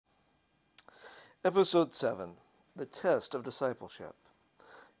Episode 7, The Test of Discipleship.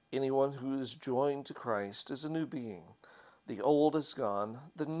 Anyone who is joined to Christ is a new being. The old is gone,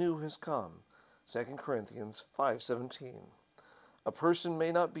 the new has come. 2 Corinthians 5:17. A person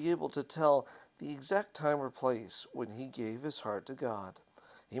may not be able to tell the exact time or place when he gave his heart to God.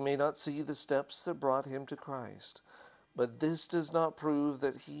 He may not see the steps that brought him to Christ. But this does not prove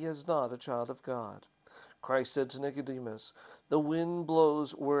that he is not a child of God. Christ said to Nicodemus, "The wind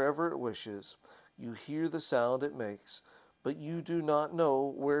blows wherever it wishes. You hear the sound it makes, but you do not know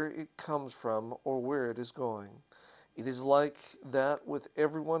where it comes from or where it is going. It is like that with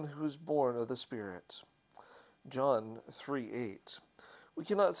everyone who is born of the Spirit." John 3:8. We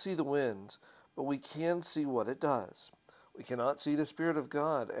cannot see the wind, but we can see what it does. We cannot see the Spirit of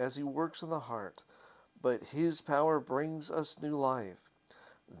God as He works in the heart, but His power brings us new life.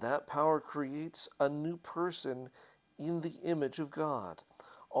 That power creates a new person in the image of God.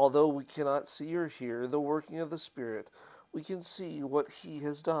 Although we cannot see or hear the working of the Spirit, we can see what He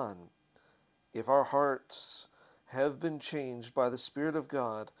has done. If our hearts have been changed by the Spirit of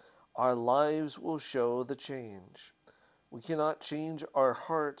God, our lives will show the change. We cannot change our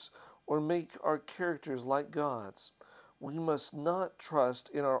hearts or make our characters like God's. We must not trust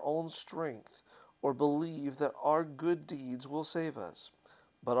in our own strength or believe that our good deeds will save us,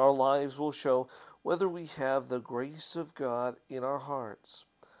 but our lives will show whether we have the grace of God in our hearts.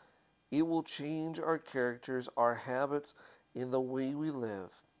 It will change our characters, our habits, in the way we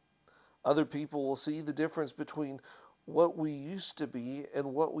live. Other people will see the difference between what we used to be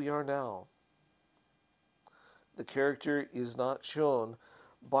and what we are now. The character is not shown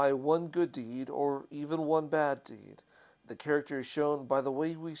by one good deed or even one bad deed. The character is shown by the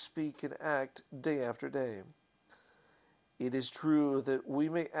way we speak and act day after day. It is true that we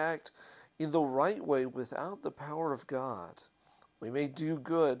may act in the right way without the power of God. We may do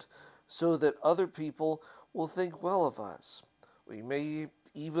good so that other people will think well of us. We may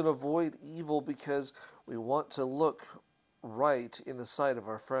even avoid evil because we want to look right in the sight of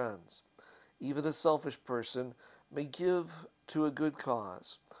our friends. Even a selfish person may give to a good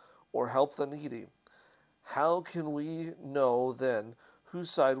cause or help the needy. How can we know then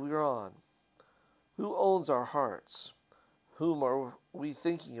whose side we are on? Who owns our hearts? Whom are we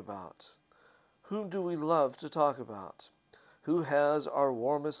thinking about? Whom do we love to talk about? Who has our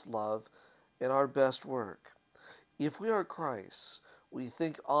warmest love and our best work? If we are Christ's, we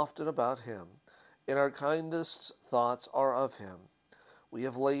think often about Him, and our kindest thoughts are of Him. We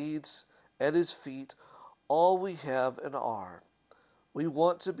have laid at His feet all we have and are. We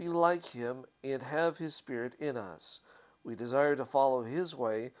want to be like Him and have His Spirit in us. We desire to follow His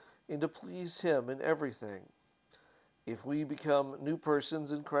way and to please Him in everything. If we become new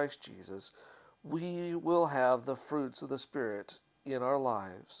persons in Christ Jesus, we will have the fruits of the Spirit in our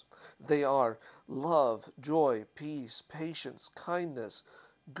lives. They are love, joy, peace, patience, kindness,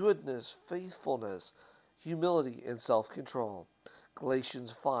 goodness, faithfulness, humility, and self-control.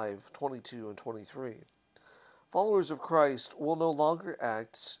 Galatians 5:22 and 23. Followers of Christ will no longer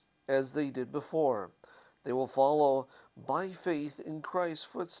act as they did before. They will follow by faith in Christ's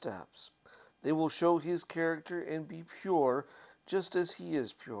footsteps. They will show His character and be pure just as He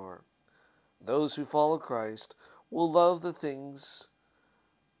is pure. Those who follow Christ will love the things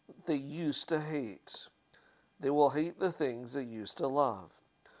they used to hate. They will hate the things they used to love.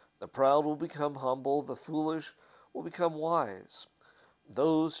 The proud will become humble. The foolish will become wise.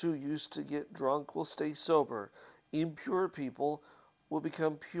 Those who used to get drunk will stay sober. Impure people will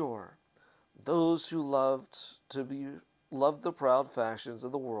become pure. Those who loved the proud fashions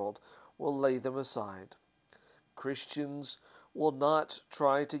of the world will lay them aside. Christians will not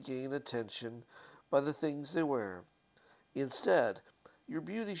try to gain attention by the things they wear. Instead, your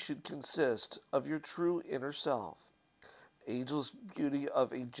beauty should consist of your true inner self, the ageless beauty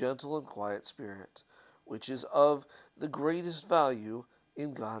of a gentle and quiet spirit, which is of the greatest value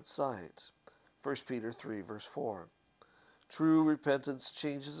in God's sight. 1 Peter 3, verse 4. True repentance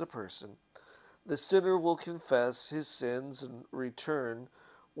changes a person. The sinner will confess his sins and return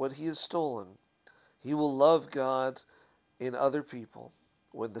what he has stolen. He will love God and other people.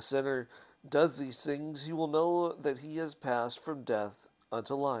 When the sinner does these things, he will know that he has passed from death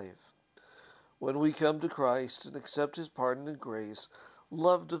unto life. When we come to Christ and accept His pardon and grace,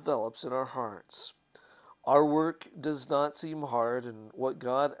 love develops in our hearts. Our work does not seem hard, and what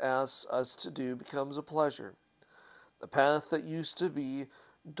God asks us to do becomes a pleasure. The path that used to be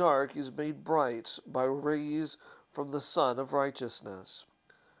dark is made bright by rays from the Sun of righteousness.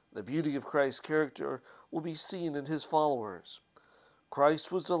 The beauty of Christ's character will be seen in His followers.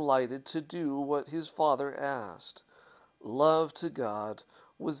 Christ was delighted to do what His Father asked. Love to God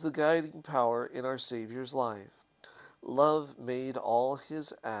was the guiding power in our Savior's life. Love made all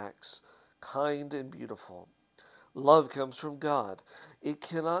his acts kind and beautiful. Love comes from God. It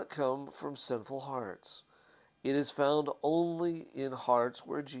cannot come from sinful hearts. It is found only in hearts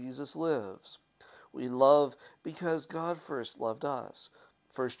where Jesus lives. We love because God first loved us.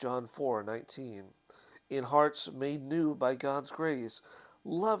 1 John 4:19. In hearts made new by God's grace,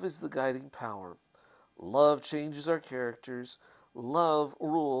 love is the guiding power. Love changes our characters. Love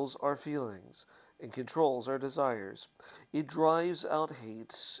rules our feelings and controls our desires. It drives out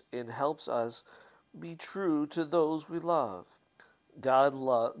hate and helps us be true to those we love.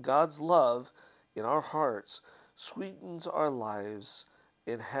 God's love in our hearts sweetens our lives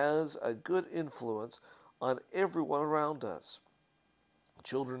and has a good influence on everyone around us.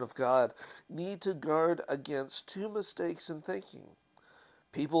 Children of God need to guard against two mistakes in thinking.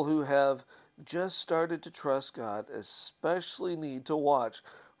 People who have just started to trust God especially need to watch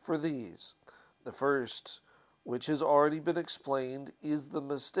for these. The first, which has already been explained, is the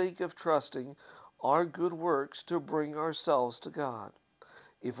mistake of trusting our good works to bring ourselves to God.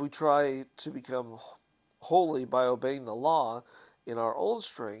 If we try to become holy by obeying the law in our own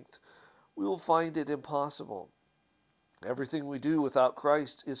strength, we will find it impossible. Everything we do without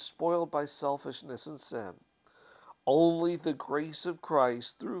Christ is spoiled by selfishness and sin. Only the grace of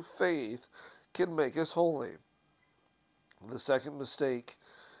Christ through faith can make us holy. The second mistake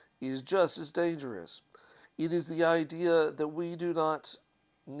is just as dangerous. It is the idea that we do not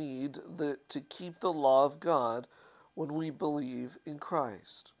need to keep the law of God when we believe in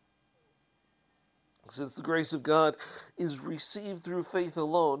Christ. Since the grace of God is received through faith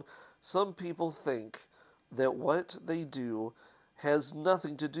alone, some people think that what they do has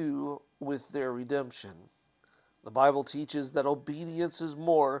nothing to do with their redemption. The Bible teaches that obedience is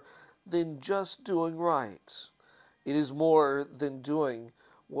more than just doing right. It is more than doing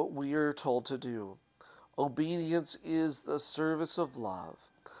what we are told to do. Obedience is the service of love.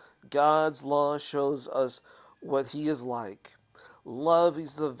 God's law shows us what He is like. Love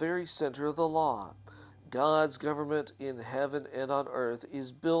is the very center of the law. God's government in heaven and on earth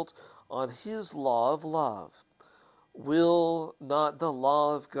is built on His law of love. Will not the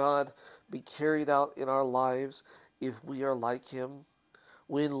law of God be carried out in our lives if we are like Him?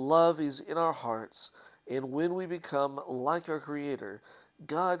 When love is in our hearts and when we become like our Creator,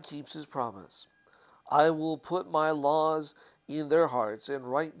 God keeps His promise. I will put my laws in their hearts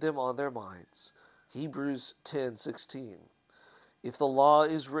and write them on their minds. Hebrews 10:16. If the law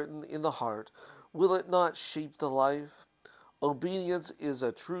is written in the heart, will it not shape the life? Obedience is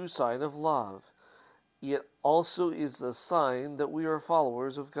a true sign of love. It also is the sign that we are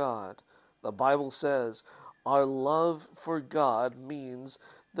followers of God. The Bible says, our love for God means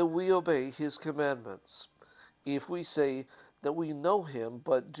that we obey His commandments. If we say that we know Him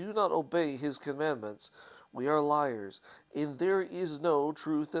but do not obey His commandments, we are liars, and there is no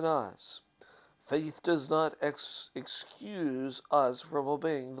truth in us. Faith does not excuse us from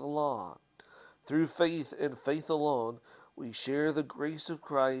obeying the law. Through faith and faith alone, we share the grace of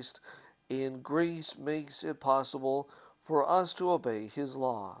Christ, and grace makes it possible for us to obey His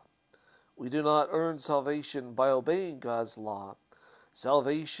law. We do not earn salvation by obeying God's law.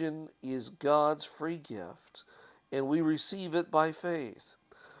 Salvation is God's free gift, and we receive it by faith.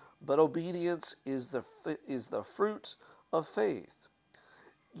 But obedience is the fruit of faith.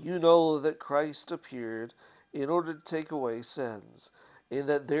 You know that Christ appeared in order to take away sins, and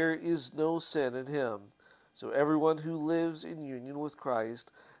that there is no sin in Him. So everyone who lives in union with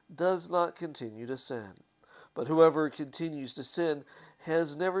Christ does not continue to sin. But whoever continues to sin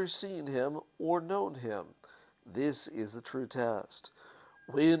has never seen Him or known Him. This is the true test.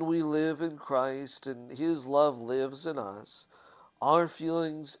 When we live in Christ and His love lives in us, our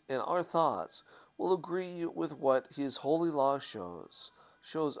feelings and our thoughts will agree with what His holy law shows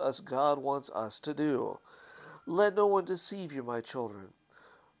us God wants us to do. Let no one deceive you, my children.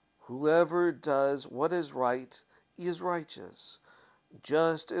 Whoever does what is right is righteous,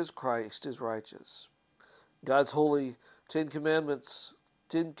 just as Christ is righteous. God's holy Ten Commandment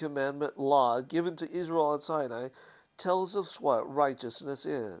law given to Israel on Sinai tells us what righteousness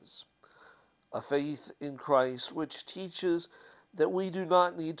is. A faith in Christ which teaches that we do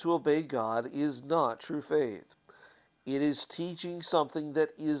not need to obey God is not true faith. It is teaching something that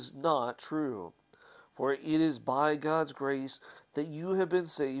is not true. For it is by God's grace that you have been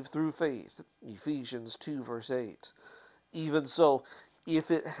saved through faith. Ephesians 2 verse 8. Even so,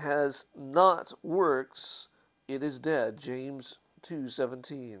 if it has not works, it is dead. James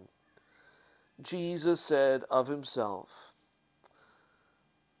 2:17. Jesus said of Himself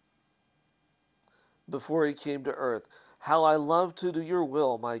before He came to earth, How I love to do your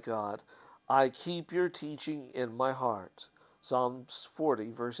will, my God. I keep your teaching in my heart. Psalms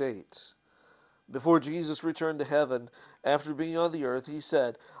 40, verse 8. Before Jesus returned to heaven, after being on the earth, he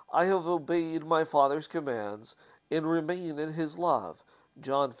said, I have obeyed my Father's commands and remain in his love.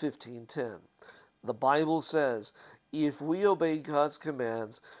 John 15:10. The Bible says, if we obey God's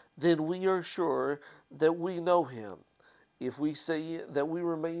commands, then we are sure that we know him. If we say that we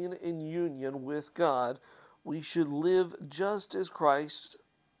remain in union with God, we should live just as Christ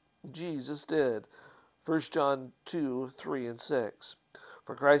Jesus did. 1 John 2, 3 and 6.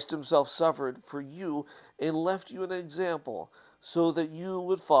 For Christ himself suffered for you and left you an example, so that you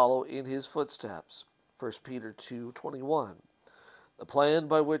would follow in his footsteps. 1 Peter 2:21. The plan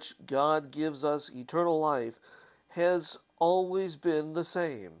by which God gives us eternal life has always been the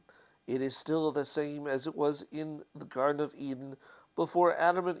same. It is still the same as it was in the Garden of Eden before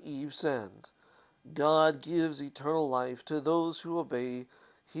Adam and Eve sinned. God gives eternal life to those who obey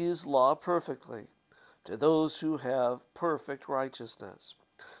his law perfectly, to those who have perfect righteousness.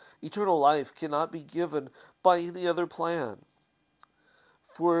 Eternal life cannot be given by any other plan,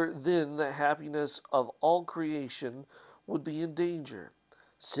 for then the happiness of all creation would be in danger.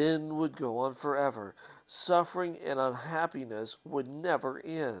 Sin would go on forever. Suffering and unhappiness would never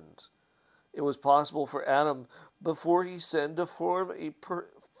end. It was possible for Adam, before he sinned, to form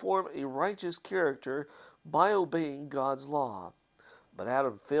a righteous character by obeying God's law. But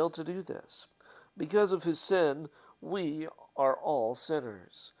Adam failed to do this. Because of his sin, we are all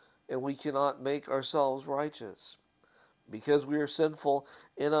sinners, and we cannot make ourselves righteous. Because we are sinful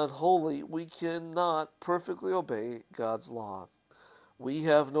and unholy, we cannot perfectly obey God's law. We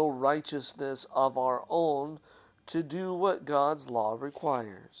have no righteousness of our own to do what God's law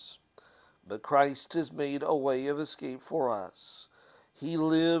requires. But Christ has made a way of escape for us. He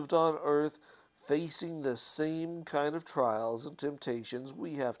lived on earth facing the same kind of trials and temptations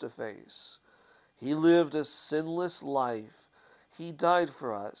we have to face. He lived a sinless life. He died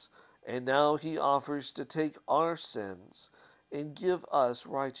for us, and now he offers to take our sins and give us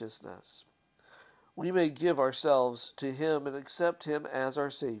righteousness. We may give ourselves to him and accept him as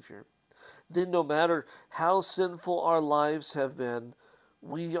our Savior. Then, no matter how sinful our lives have been,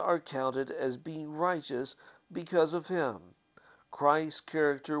 we are counted as being righteous because of him. Christ's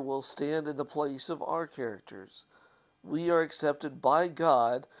character will stand in the place of our characters. We are accepted by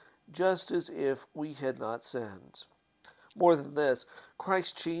God just as if we had not sinned. More than this,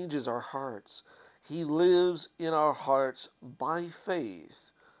 Christ changes our hearts. He lives in our hearts by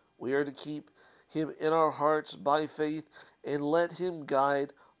faith. We are to keep him in our hearts by faith and let him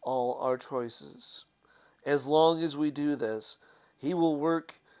guide all our choices. As long as we do this, he will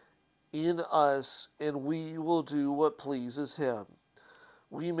work in us and we will do what pleases him.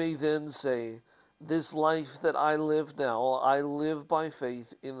 We may then say, this life that I live now, I live by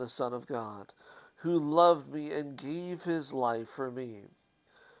faith in the Son of God, who loved me and gave his life for me.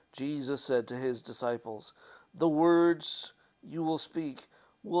 Jesus said to his disciples, the words you will speak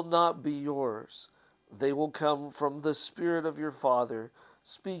will not be yours. They will come from the Spirit of your Father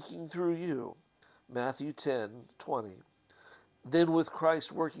speaking through you. Matthew 10:20. Then with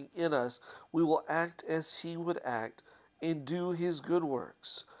Christ working in us, we will act as he would act and do his good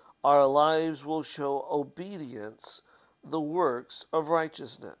works. Our lives will show obedience, the works of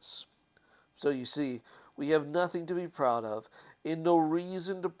righteousness. So you see, we have nothing to be proud of and no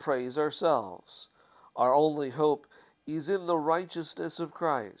reason to praise ourselves. Our only hope is in the righteousness of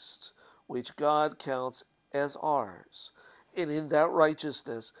Christ, which God counts as ours. And in that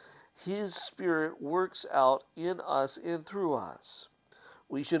righteousness, his Spirit works out in us and through us.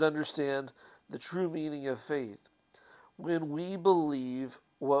 We should understand the true meaning of faith. When we believe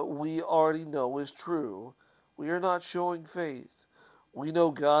what we already know is true, we are not showing faith. We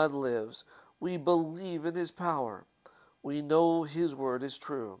know God lives. We believe in his power. We know his word is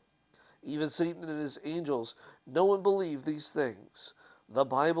true. Even Satan and his angels know and believe these things. The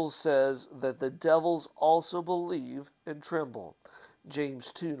Bible says that the devils also believe and tremble.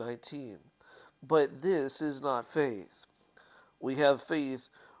 James 2:19. But this is not faith. We have faith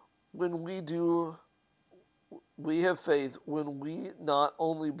when we not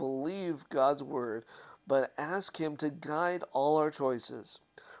only believe God's word, but ask him to guide all our choices.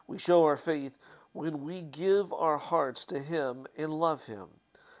 We show our faith when we give our hearts to him and love him.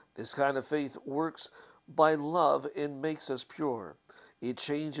 This kind of faith works by love and makes us pure. It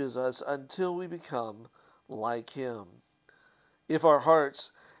changes us until we become like him. If our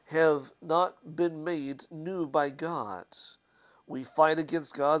hearts have not been made new by God, we fight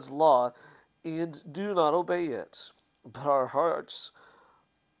against God's law and do not obey it. But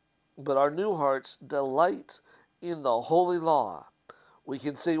our new hearts delight in the holy law. We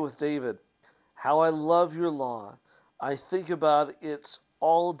can say with David, "How I love your law. I think about it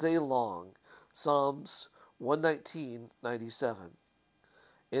all day long." Psalms 119:97.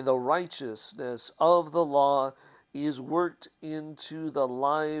 And the righteousness of the law is worked into the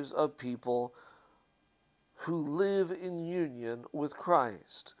lives of people who live in union with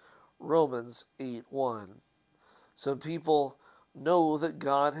Christ. Romans 8:1. Some people know that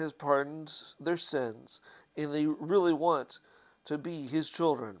God has pardoned their sins and they really want to be His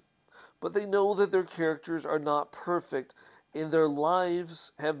children. But they know that their characters are not perfect and their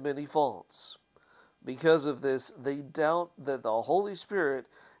lives have many faults. Because of this, they doubt that the Holy Spirit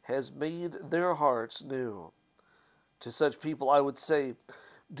has made their hearts new. To such people, I would say,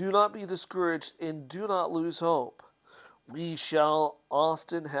 do not be discouraged and do not lose hope. We shall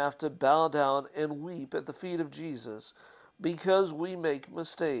often have to bow down and weep at the feet of Jesus because we make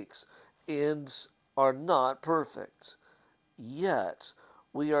mistakes and are not perfect. Yet,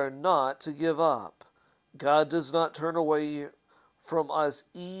 we are not to give up. God does not turn away from us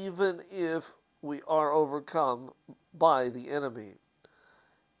even if we are overcome by the enemy.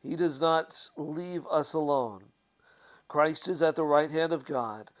 He does not leave us alone. Christ is at the right hand of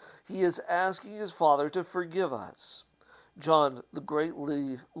God. He is asking His Father to forgive us. John, the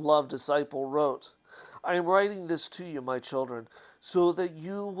greatly loved disciple, wrote, "I am writing this to you, my children, so that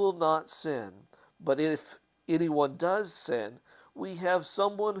you will not sin. But if anyone does sin, we have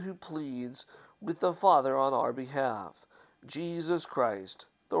someone who pleads with the Father on our behalf, Jesus Christ,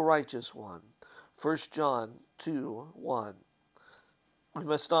 the righteous one." 1 John 2:1. We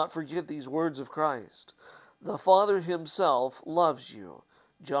must not forget these words of Christ. The Father Himself loves you.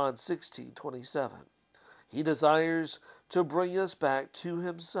 John 16:27. He desires to bring us back to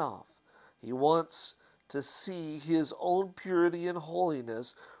Himself. He wants to see His own purity and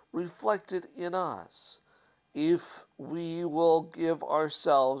holiness reflected in us. If we will give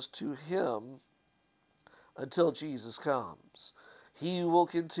ourselves to Him until Jesus comes, He will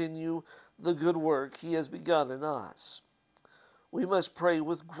continue the good work He has begun in us. We must pray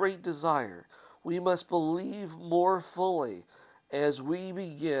with great desire. We must believe more fully as we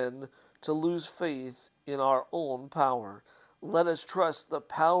begin to lose faith in our own power. Let us trust the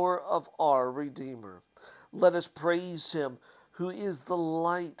power of our Redeemer. Let us praise Him who is the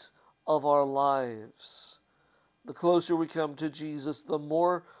light of our lives. The closer we come to Jesus, the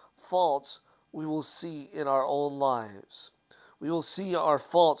more faults we will see in our own lives. We will see our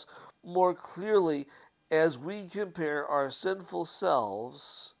faults more clearly as we compare our sinful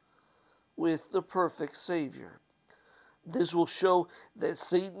selves with the perfect Savior. This will show that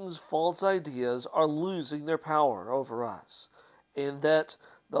Satan's false ideas are losing their power over us, and that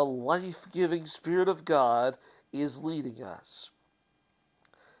the life-giving Spirit of God is leading us.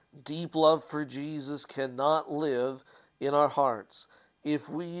 Deep love for Jesus cannot live in our hearts if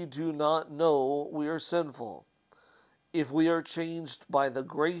we do not know we are sinful. If we are changed by the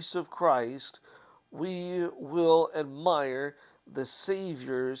grace of Christ, we will admire the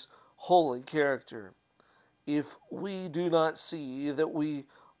Savior's holy character. If we do not see that we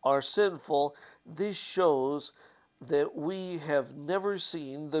are sinful, this shows that we have never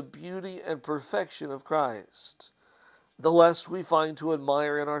seen the beauty and perfection of Christ. The less we find to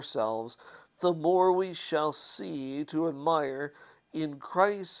admire in ourselves, the more we shall see to admire in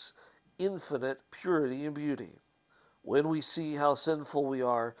Christ's infinite purity and beauty. When we see how sinful we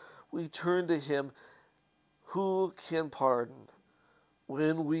are, we turn to Him who can pardon.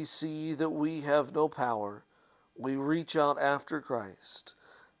 When we see that we have no power, we reach out after Christ.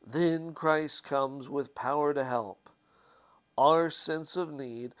 Then Christ comes with power to help. Our sense of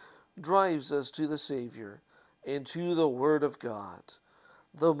need drives us to the Savior and to the Word of God.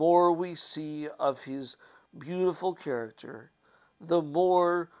 The more we see of His beautiful character, the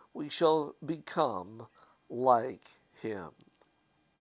more we shall become like Him.